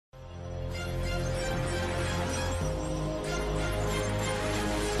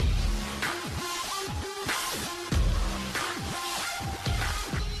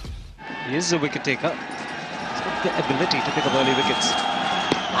He is a wicket taker. He's got the ability to pick up early wickets.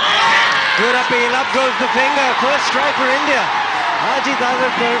 Good appeal, up goes the finger. First strike for India. Ajit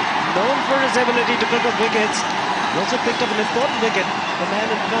Agarkar, known for his ability to pick up wickets. He also picked up an important wicket, the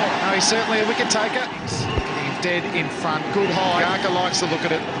man in form. No, he's certainly a wicket taker. He's getting dead in front, good high. Agarkar likes to look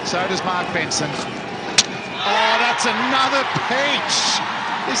at it, so does Mark Benson. Oh, that's another peach.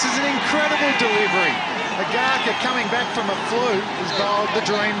 This is an incredible delivery. Agarkar coming back from a fluke has bowled the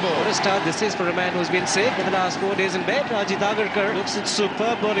dream ball. What a start this is for a man who's been safe for the last 4 days in bed. Ajit Agarkar looks in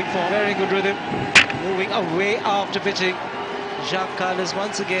superb bowling form. Very good rhythm. Moving away after pitching. Jacques Kallis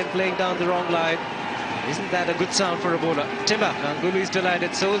once again playing down the wrong line. Isn't that a good sound for a bowler? Timber, Ganguly's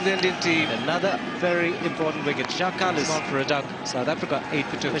delighted, so is the Indian team. Another very important wicket. Jacques Kallis gone for a duck. South Africa 8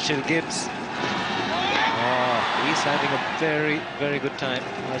 for 2. Michelle Gibbs. Oh, he's having a very, very good time.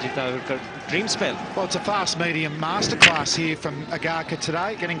 Ajit Agarkar, dream spell. Well, it's a fast medium masterclass here from Agarkar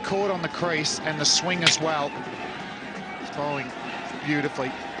today, getting caught on the crease and the swing as well. He's bowling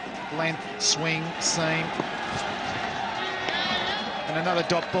beautifully. Length, swing, seam. And another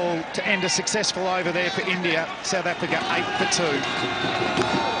dot ball to end a successful over there for India. South Africa 8 for 2.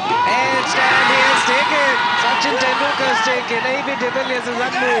 And stand he has taken. Sachin Tendulkar's taken. AB de Villiers is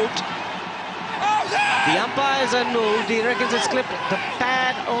unmoved. The umpire is unmoved. He reckons it's clipped the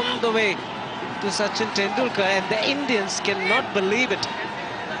pad on the way to Sachin Tendulkar, and the Indians cannot believe it.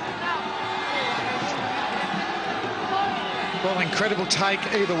 Well, incredible take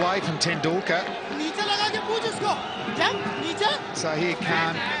either way from Tendulkar. Zahir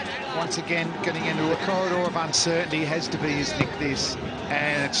Khan once again getting into a corridor of uncertainty. Has to be his nick this,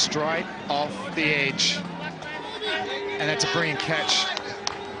 and it's straight off the edge, and that's a brilliant catch.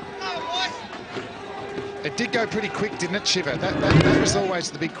 It did go pretty quick, didn't it, Shiva? That was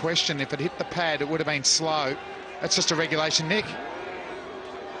always the big question. If it hit the pad, it would have been slow. That's just a regulation nick.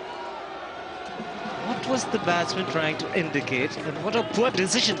 What was the batsman trying to indicate? And what a poor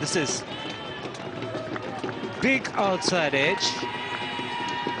decision this is. Big outside edge.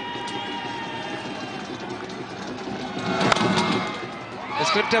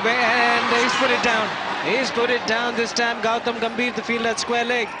 It's clipped away and he's put it down. He's put it down this time. Gautam Gambhir, the field at square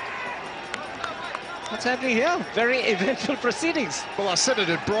leg. What's happening here? Very eventful proceedings. Well, I said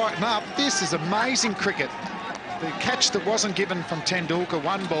it'd brighten up. This is amazing cricket. The catch that wasn't given from Tendulkar,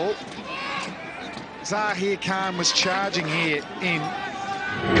 one ball. Zahir Khan was charging here in.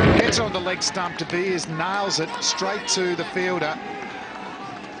 Gets on the leg stump. De Villiers nails it straight to the fielder.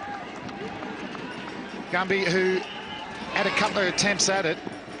 Gumby, who had a couple of attempts at it,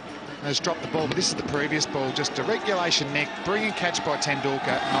 has dropped the ball, but this is the previous ball. Just a regulation neck, brilliant catch by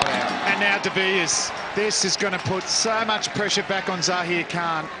Tendulkar, not out. And now De Villiers. This is going to put so much pressure back on Zahir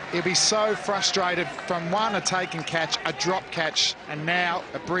Khan. He'll be so frustrated from one, a taken catch, a drop catch, and now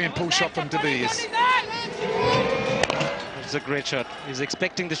a brilliant pull shot from De Villiers. It's a great shot. He's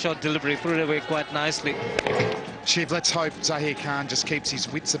expecting the shot delivery, put it away quite nicely. Shiv, let's hope Zahir Khan just keeps his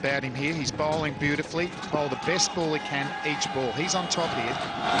wits about him here. He's bowling beautifully. Bowl the best ball he can each ball. He's on top here.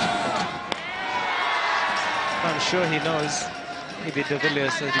 I'm sure he knows. Maybe De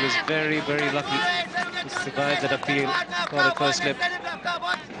Villiers said he was very, very lucky to survive that appeal. Got a first slip.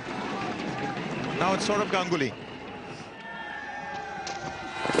 Now it's sort of Ganguly.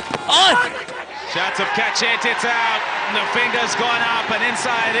 Oh! Shots of catch it, it's out. The finger's gone up and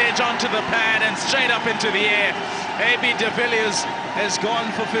inside edge onto the pad and straight up into the air. AB de Villiers has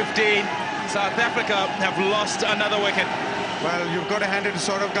gone for 15. South Africa have lost another wicket. Well, you've got to hand it to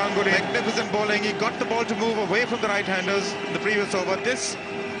sort of Ganguly. Magnificent bowling. He got the ball to move away from the right-handers in the previous over. This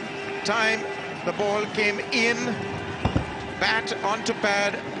time, the ball came in, bat onto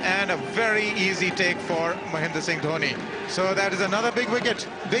pad, and a very easy take for Mahendra Singh Dhoni. So that is another big wicket.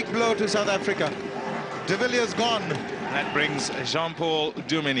 Big blow to South Africa. De Villiers gone. That brings Jean-Paul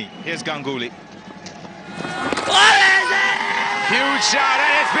Duminy. Here's Ganguly. Huge shot,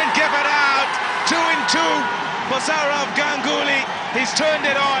 and it's been given out. 2 in 2 for Sourav Ganguly. He's turned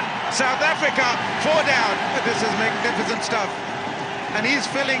it on. South Africa 4 down. This is magnificent stuff. And he's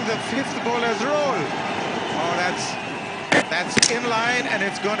filling the 5th bowler's role. Oh, that's in line, and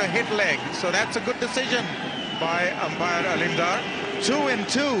it's going to hit leg. So that's a good decision by umpire Alindar. 2 in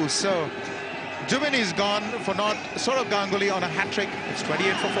 2. So Dumini's gone for not sort of Ganguly on a hat-trick. It's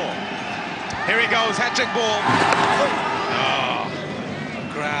 28 for 4. Here he goes, hat-trick ball. Oh, the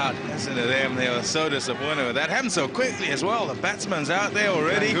crowd, listen to them. They were so disappointed with that. Happened so quickly as well. The batsman's out there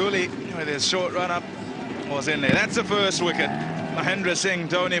already. Ganguly, with his short run-up, was in there. That's the first wicket. Mahendra Singh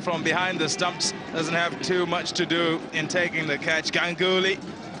Dhoni from behind the stumps doesn't have too much to do in taking the catch. Ganguly,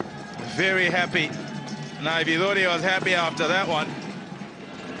 very happy. Now, if you thought he was happy after that one,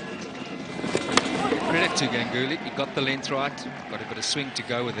 Credit to Ganguly. He got the length right, got a bit of swing to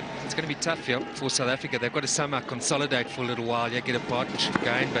go with it. It's going to be tough here for South Africa. They've got to somehow consolidate for a little while. Yeah, get a partnership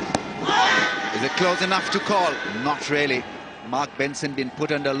going, but... Is it close enough to call? Not really. Mark Benson been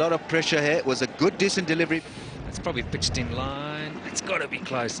put under a lot of pressure here. It was a good, decent delivery. It's probably pitched in line. It's got to be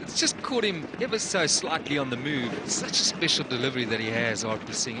close. It's just caught him ever so slightly on the move. It's such a special delivery that he has,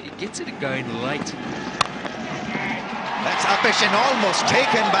 Arthur Singh. He gets it going late. That's uppish and almost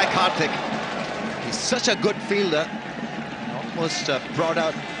taken by Karthik. He's such a good fielder. Almost brought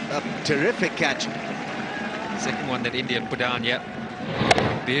out a terrific catch. Second one that India put down, yeah.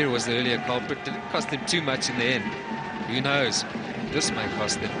 Beer was the earlier culprit. Didn't cost them too much in the end. Who knows? This may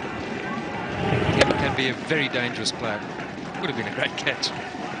cost them. He can be a very dangerous player. Would have been a great catch,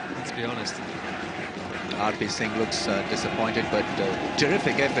 let's be honest. RP Singh looks disappointed, but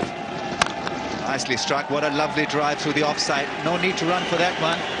terrific effort. Nicely struck. What a lovely drive through the offside. No need to run for that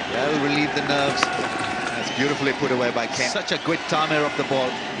one. Well, relieve the nerves. That's beautifully put away by Kemp. Such a quick timer of the ball.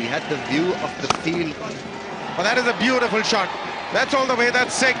 He had the view of the field. Well, that is a beautiful shot. That's all the way.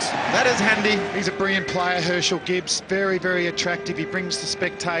 That's 6. That is handy. He's a brilliant player, Herschel Gibbs. Very, very attractive. He brings the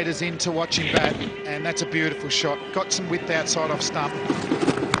spectators in to watch him bat, and that's a beautiful shot. Got some width outside off stump.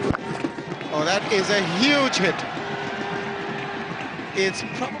 Oh, that is a huge hit. It's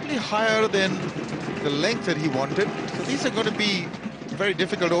probably higher than the length that he wanted. So these are going to be very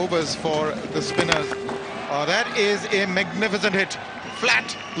difficult overs for the spinners. Oh, that is a magnificent hit.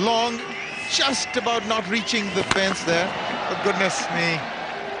 Flat, long, just about not reaching the fence there. But goodness me,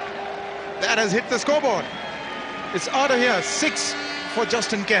 that has hit the scoreboard. It's out of here. 6 for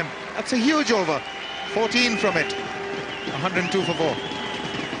Justin Kemp. That's a huge over. 14 from it. 102 for 4.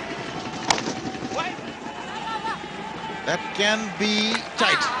 That can be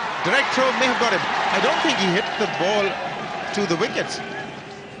tight. Direct throw may have got him. I don't think he hit the ball to the wickets.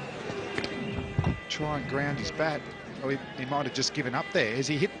 Try and ground his bat. Oh, he might have just given up there. Has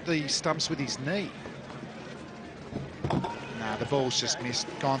he hit the stumps with his knee? Nah, the ball's just missed,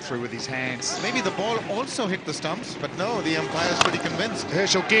 gone through with his hands. Maybe the ball also hit the stumps, but no, the umpire's pretty convinced.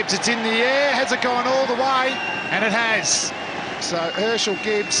 Herschel Gibbs, it's in the air. Has it gone all the way? And it has. So Herschel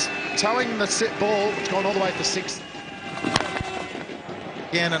Gibbs towing the set ball. It's gone all the way for 6th.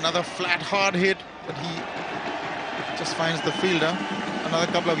 Again, another flat, hard hit, but he just finds the fielder. Another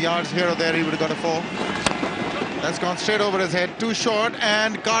couple of yards here or there, he would have got a 4. That's gone straight over his head, too short,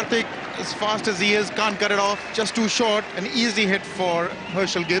 and Karthik, as fast as he is, can't cut it off. Just too short. An easy hit for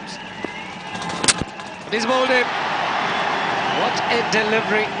Herschel Gibbs. But he's bowled it. What a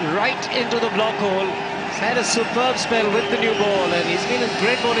delivery right into the block hole. He's had a superb spell with the new ball, and he's been in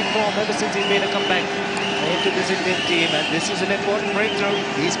great bowling form ever since he's made a comeback into this Indian team, and this is an important breakthrough.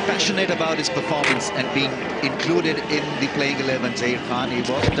 He's passionate about his performance and being included in the playing 11. Zair Khan, he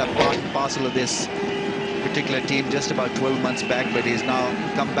wasn't a part and parcel of this particular team just about 12 months back, but he's now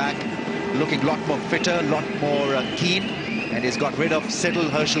come back looking a lot more fitter, a lot more keen, and he's got rid of settled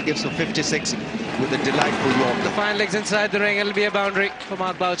Herschel Gibbs for 56 with a delightful walk. The fine legs inside the ring. It'll be a boundary for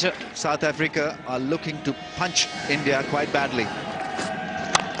Mark Boucher. South Africa are looking to punch India quite badly.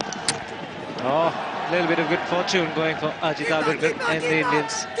 Oh, a little bit of good fortune going for Ajit Agarkar and the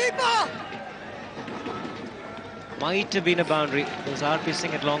Indians. Might have been a boundary. There's RP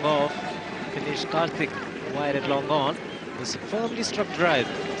Singh at long off. Finished Karthik wide at long on. This firmly struck drive.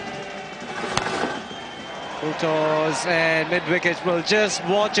 Full toss and mid-wicket. Will just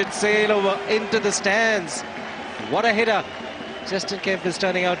watch it sail over into the stands. What a hitter Justin Kemp is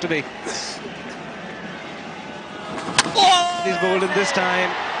turning out to be. He's bowled in this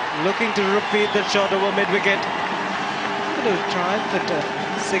time. Looking to repeat that shot over mid-wicket. A little triumphant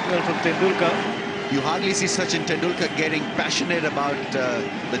signal from Tendulkar. You hardly see Sachin Tendulkar getting passionate about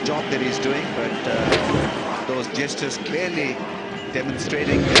the job that he's doing, but those gestures clearly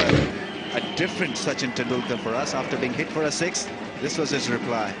demonstrating a different Sachin Tendulkar for us. After being hit for a 6, this was his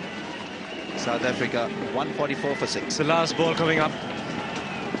reply. South Africa 144 for 6. The last ball coming up.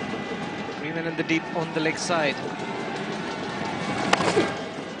 3 men in the deep on the leg side.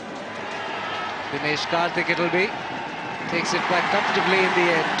 Dinesh Karthik it'll be. Takes it quite comfortably in the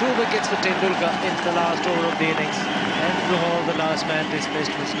end. 2 wickets for Tendulkar in the last over of the innings. And Lahore, the last man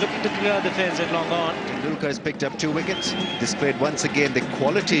dismissed, was looking to clear the fence at long on. Tendulkar has picked up 2 wickets. Displayed once again the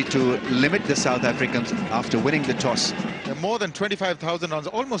quality to limit the South Africans after winning the toss. More than 25,000 runs,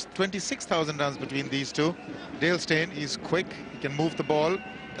 almost 26,000 runs between these two. Dale Steyn, he's quick, he can move the ball.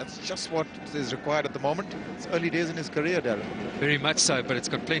 That's just what is required at the moment. It's early days in his career, Darren. Very much so, but it's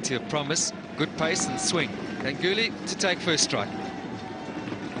got plenty of promise, good pace and swing. Ganguly to take first strike.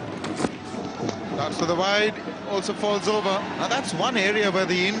 Starts to the wide. also falls over. Now that's one area where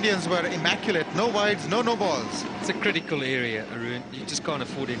the Indians were immaculate. No wides, no balls. It's a critical area, Arun. You just can't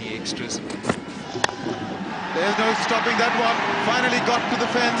afford any extras. There's no stopping that one. Finally got to the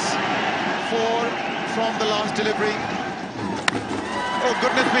fence. 4 from the last delivery. Oh,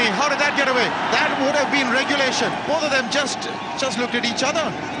 goodness me. How did that get away? That would have been regulation. Both of them just looked at each other.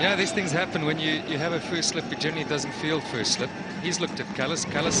 Yeah, these things happen when you have a first slip. It generally doesn't feel first slip. He's looked at Callis.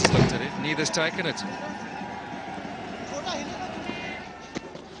 Callis has looked at it. Neither's taken it.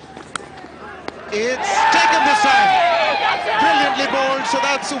 It's taken this time. Brilliantly bowled. So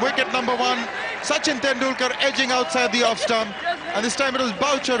that's wicket number 1. Sachin Tendulkar edging outside the off stump. And this time it was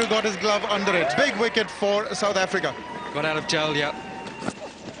Boucher who got his glove under it. Big wicket for South Africa. Got out of jail, yeah.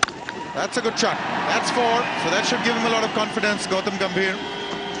 That's a good shot. That's 4. So that should give him a lot of confidence. Gautam Gambhir.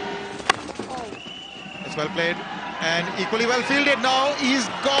 It's well played. And equally well fielded now. He's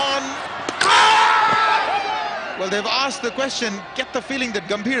gone. Well, they've asked the question. Get the feeling that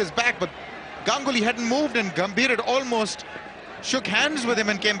Gambhir is back. But Ganguly hadn't moved and Gambhir had almost shook hands with him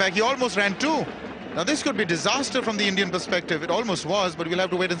and came back. He almost ran 2. Now this could be disaster from the Indian perspective. It almost was, but we'll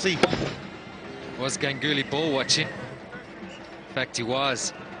have to wait and see. Was Ganguly ball watching? In fact, he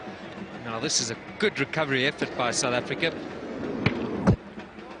was. Now this is a good recovery effort by South Africa.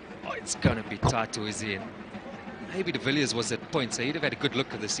 Oh, it's going to be tight to his end. Maybe the Villiers was at point, so he'd have had a good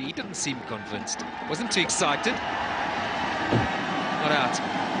look at this. He didn't seem convinced. Wasn't too excited. Not out.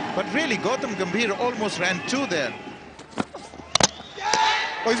 But really, Gautam Gambhir almost ran 2 there.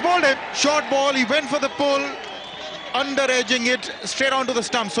 Oh, he's bowled it. Short ball. He went for the pull. Under edging it straight onto the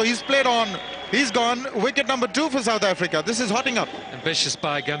stump. So he's played on. He's gone. Wicket number 2 for South Africa. This is hotting up. Ambitious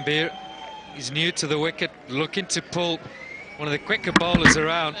by Gambhir. He's new to the wicket. Looking to pull one of the quicker bowlers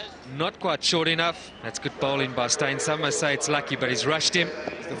around. Not quite short enough. That's good bowling by Steyn. Some might say it's lucky, but he's rushed him.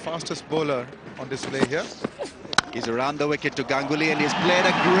 He's the fastest bowler on display here. He's around the wicket to Ganguly and he's played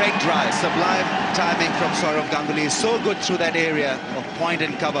a great drive. Sublime timing from Saurav Ganguly. So good through that area of point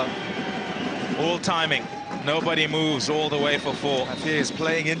and cover. All timing. Nobody moves all the way for 4. I fear he's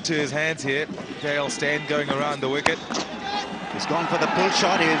playing into his hands here. Dale Steyn going around the wicket. He's gone for the pull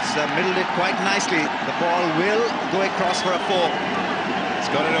shot. He's middled it quite nicely. The ball will go across for a 4. He's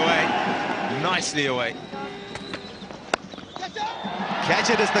got it away. Nicely away.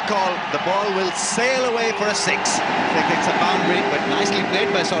 Catch it is the call. The ball will sail away for a 6. I think it's a boundary, but nicely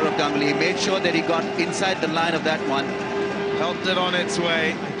played by Saurav Ganguly. He made sure that he got inside the line of that one. Helped it on its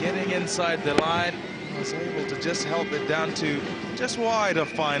way. Getting inside the line. Was able to just help it down to just wide of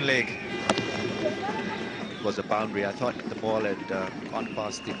fine leg. It was a boundary. I thought the ball had gone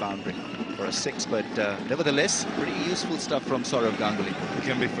past the boundary for a 6, but nevertheless, pretty useful stuff from Saurav Ganguly. You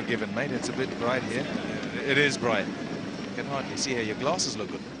can be forgiven, mate. It's a bit bright here. It is bright. You can hardly see here. Your glasses look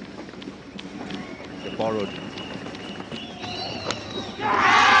good. The borrowed.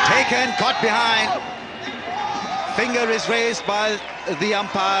 Taken, caught behind. Finger is raised by the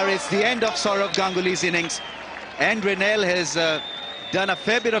umpire. It's the end of Saurav Ganguly's innings. And Renell has done a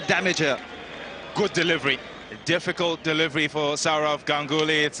fair bit of damage here. Good delivery. A difficult delivery for Saurav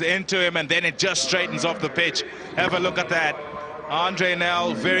Ganguly. It's into him and then it just straightens off the pitch. Have a look at that. Andre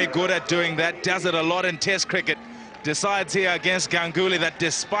Nell, very good at doing that. Does it a lot in Test cricket. Decides here against Ganguly that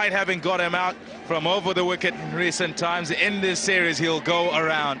despite having got him out from over the wicket in recent times, in this series he'll go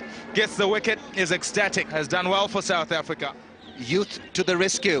around. Gets the wicket, is ecstatic, has done well for South Africa. Youth to the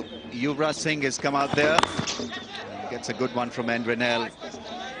rescue. Yuvraj Singh has come out there. Gets a good one from Endrenell.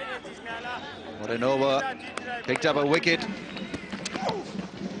 What an over. Picked up a wicket.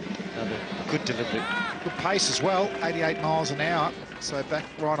 Another good delivery. Good pace as well, 88 miles an hour. So back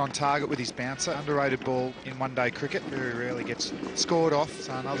right on target with his bouncer. Underrated ball in one-day cricket. Very rarely gets scored off.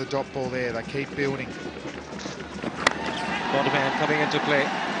 So another drop ball there. They keep building. Spiderman coming into play.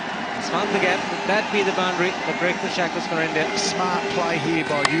 Smart again. Would that be the boundary that breaks the shackles for India? Smart play here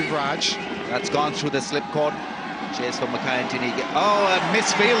by Yuvraj. That's gone through the slip cord. Chase for Mackay-Antony. Oh,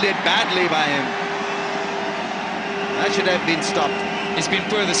 misfielded badly by him. That should have been stopped. He's been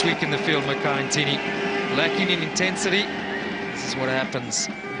poor this week in the field, Mackay-Antony. Lacking in intensity. This is what happens.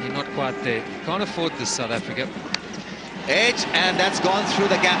 You're not quite there. Can't afford this, South Africa. Edge, and that's gone through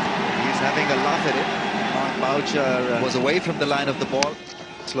the gap. He's having a laugh at it. Mark Boucher was away from the line of the ball.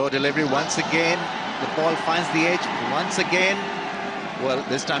 Slow delivery once again. The ball finds the edge once again. Well,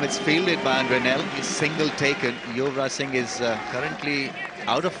 this time it's fielded by Renell. He's single taken. Yuvraj Singh is currently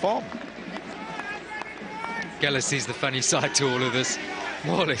out of form. Gala sees the funny side to all of this.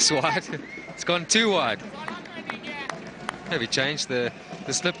 More or less wide. It's gone too wide. Maybe change the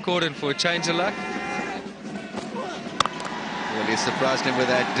slip cord in for a change of luck. Well, he surprised him with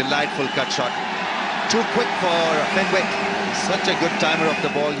that delightful cut shot. too quick for Fenwick. Such a good timer of the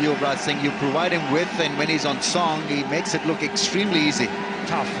ball, Yuvraj Singh. You provide him width, and when he's on song, he makes it look extremely easy.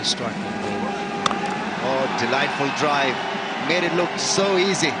 Tough for striking ball. Oh, delightful drive. Made it look so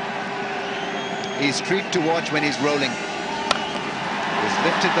easy. He's a treat to watch when he's rolling. He's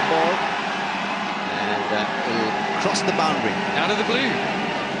lifted the ball and will cross the boundary. Out of the blue.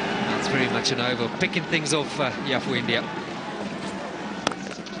 That's very much an over. Picking things off for India.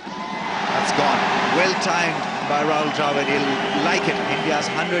 That's gone. Well timed by Rahul Dravid. He'll like it. India's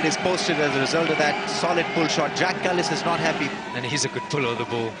 100 is posted as a result of that solid pull shot. Jack Cullis is not happy. And he's a good puller of the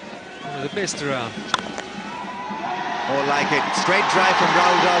ball. One of the best around. Oh, like it. Straight drive from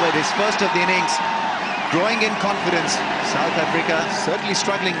Rahul Dravid. His first of the innings. Growing in confidence. South Africa certainly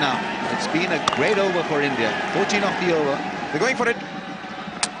struggling now. It's been a great over for India. 14 off the over. They're going for it.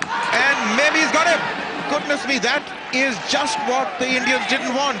 And maybe he's got him. Goodness me, that is just what the Indians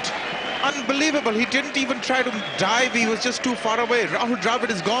didn't want. Unbelievable. He didn't even try to dive. He was just too far away. Rahul Dravid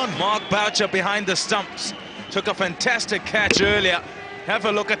is gone. Mark Boucher behind the stumps. Took a fantastic catch earlier. Have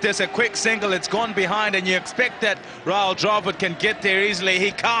a look at this, a quick single. It's gone behind, and you expect that Rahul Dravid can get there easily.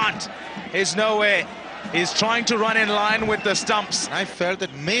 He can't. There's no way. He's trying to run in line with the stumps. I felt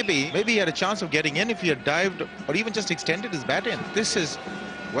that maybe he had a chance of getting in if he had dived or even just extended his bat in. This is,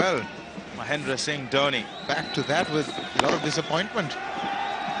 well, Mahendra Singh Dhoni. back to that with a lot of disappointment.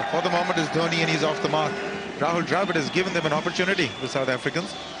 But for the moment is Dhoni, and he's off the mark. Rahul Dravid has given them an opportunity, the South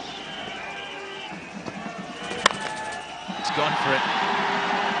Africans. He's gone for it.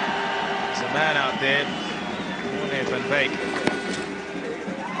 There's a man out there. Nathan Bake.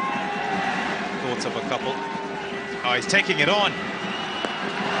 Thoughts of a couple. Oh, he's taking it on.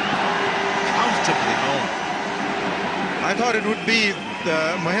 Comfortably home. I thought it would be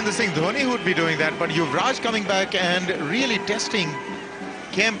Mahendra Singh Dhoni who would be doing that, but Yuvraj coming back and really testing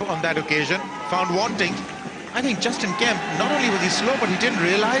Kemp on that occasion, found wanting. I think Justin Kemp, not only was he slow, but he didn't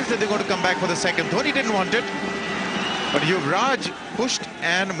realize that they're going to come back for the second. Dhoni didn't want it, but Yuvraj pushed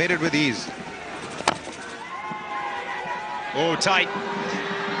and made it with ease. Oh, tight.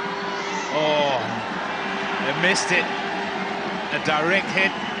 Oh, they missed it. A direct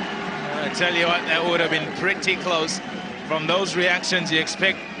hit. I tell you what, that would have been pretty close. From those reactions, you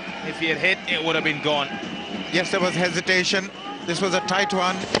expect if he had hit, it would have been gone. Yes, there was hesitation. This was a tight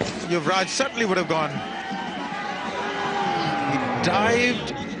one. Yuvraj certainly would have gone. He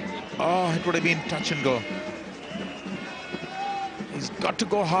dived. Oh, it would have been touch and go. He's got to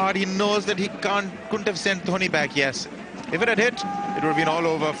go hard. He knows that he couldn't have sent Dhoni back. Yes. If it had hit, it would have been all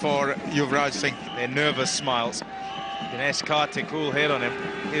over for Yuvraj Singh. Their nervous smiles. Dinesh Karthik, cool head on him.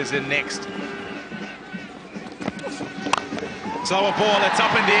 Here's in next. Slower ball, it's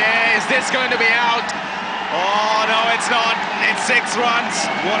up in the air. Is this going to be out? Oh, no, it's not. It's 6 runs.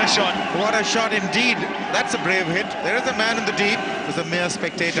 What a shot. What a shot indeed. That's a brave hit. There is a man in the deep who's a mere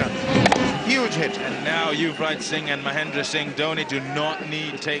spectator. Huge hit. And now Yuvraj Singh and Mahendra Singh Dhoni do not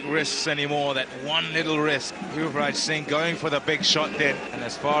need to take risks anymore. That one little risk. Yuvraj Singh going for the big shot then. And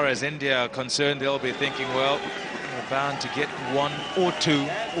as far as India are concerned, they'll be thinking, well, we're bound to get 1 or 2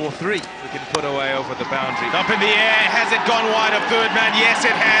 or 3 we can put away over the boundary. Up in the air. Has it gone wide of third man? Yes,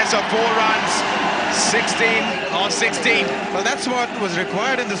 it has. 4 runs. 16 on 16. Well, that's what was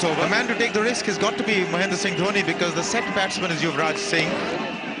required in this over. The man to take the risk has got to be Mahendra Singh Dhoni, because the set batsman is Yuvraj Singh.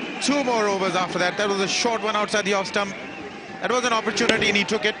 2 more overs after that. That was a short one outside the off stump. That was an opportunity and he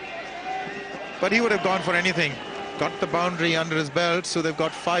took it. But he would have gone for anything. Got the boundary under his belt, so they've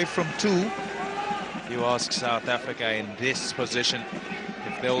got 5 from 2. You ask South Africa in this position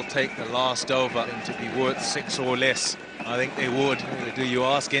if they'll take the last over to be worth 6 or less. I think they would. Do you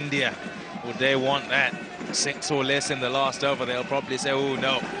ask India? Would they want that? 6 or less in the last over? They'll probably say, oh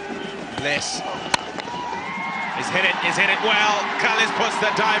no, less. He's hit it well. Cullis puts the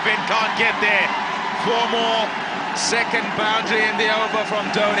dive in, can't get there. 4 more. Second boundary in the over from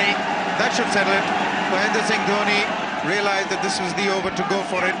Dhoni. That should settle it. Mahendra Singh Dhoni realized that this was the over to go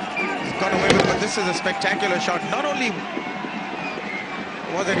for it. He's got away with it, but this is a spectacular shot. Not only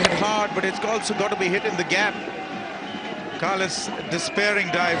was it hit hard, but it's also got to be hit in the gap. Cullis, despairing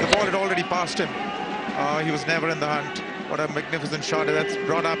dive. The ball had already passed him. He was never in the hunt. What a magnificent shot. That's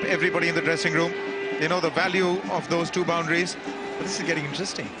brought up everybody in the dressing room. They know the value of those 2 boundaries. But this is getting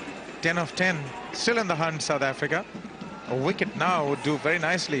interesting. 10 of 10. Still in the hunt, South Africa. A wicket now would do very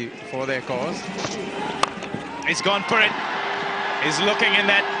nicely for their cause. He's gone for it. He's looking in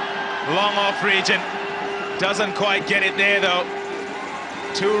that long off region. Doesn't quite get it there, though.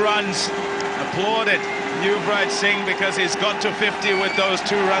 2 runs. Applauded Yuvraj Singh because he's got to 50 with those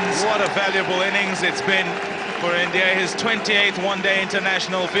 2 runs. What a valuable innings it's been for India. His 28th one-day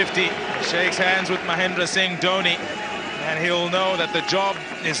international 50. Shakes hands with Mahendra Singh Dhoni, and he'll know that the job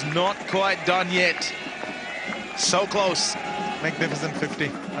is not quite done yet. So close. Magnificent 50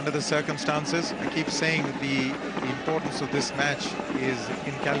 under the circumstances. I keep saying the importance of this match is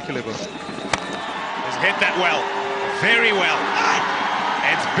incalculable. He's hit that well, very well.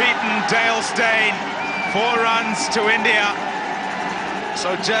 It's beaten Dale Steyn. 4 runs to India.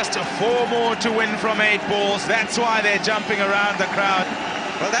 So just 4 more to win from 8 balls. That's why they're jumping around the crowd.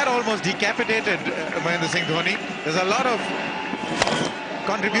 Well, that almost decapitated Mahendra Singh Dhoni. There's a lot of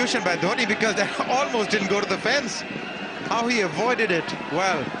contribution by Dhoni because that almost didn't go to the fence. How he avoided it.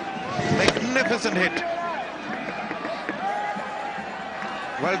 Well, magnificent hit.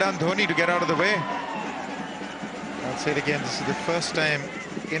 Well done, Dhoni, to get out of the way. I'll say it again, this is the first time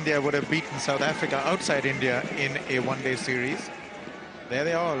India would have beaten South Africa outside India in a one-day series. There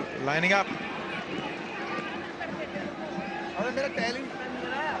they are, lining up.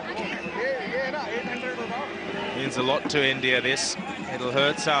 Means a lot to India, this. It'll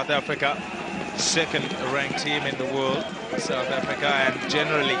hurt South Africa. Second-ranked team in the world, South Africa, and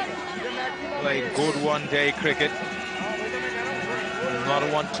generally play good one-day cricket. Not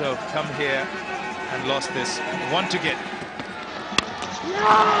want to have come here and lost this. Want to get.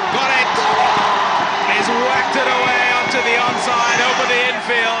 Got it! He's whacked it away onto the onside, over the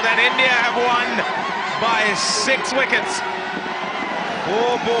infield, and India have won by 6 wickets.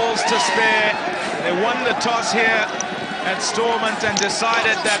 4 balls to spare. They won the toss here at Stormont and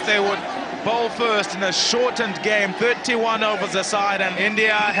decided that they would bowl first in a shortened game, 31 overs aside, and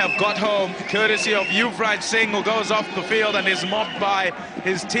India have got home courtesy of Yuvraj Singh, who goes off the field and is mobbed by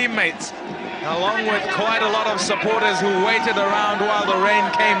his teammates, along with quite a lot of supporters who waited around while the rain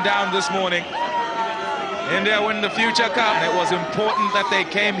came down this morning. India win the Future Cup. It was important that they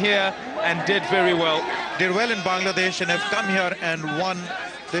came here and did very well. Did well in Bangladesh and have come here and won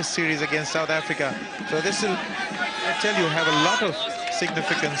this series against South Africa. So this will, I tell you, have a lot of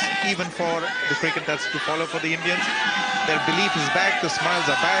significance even for the cricket that's to follow for the Indians. Their belief is back, the smiles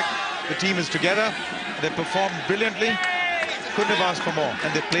are back, the team is together, they performed brilliantly, couldn't have asked for more,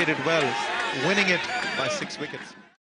 and they played it well, winning it by 6 wickets.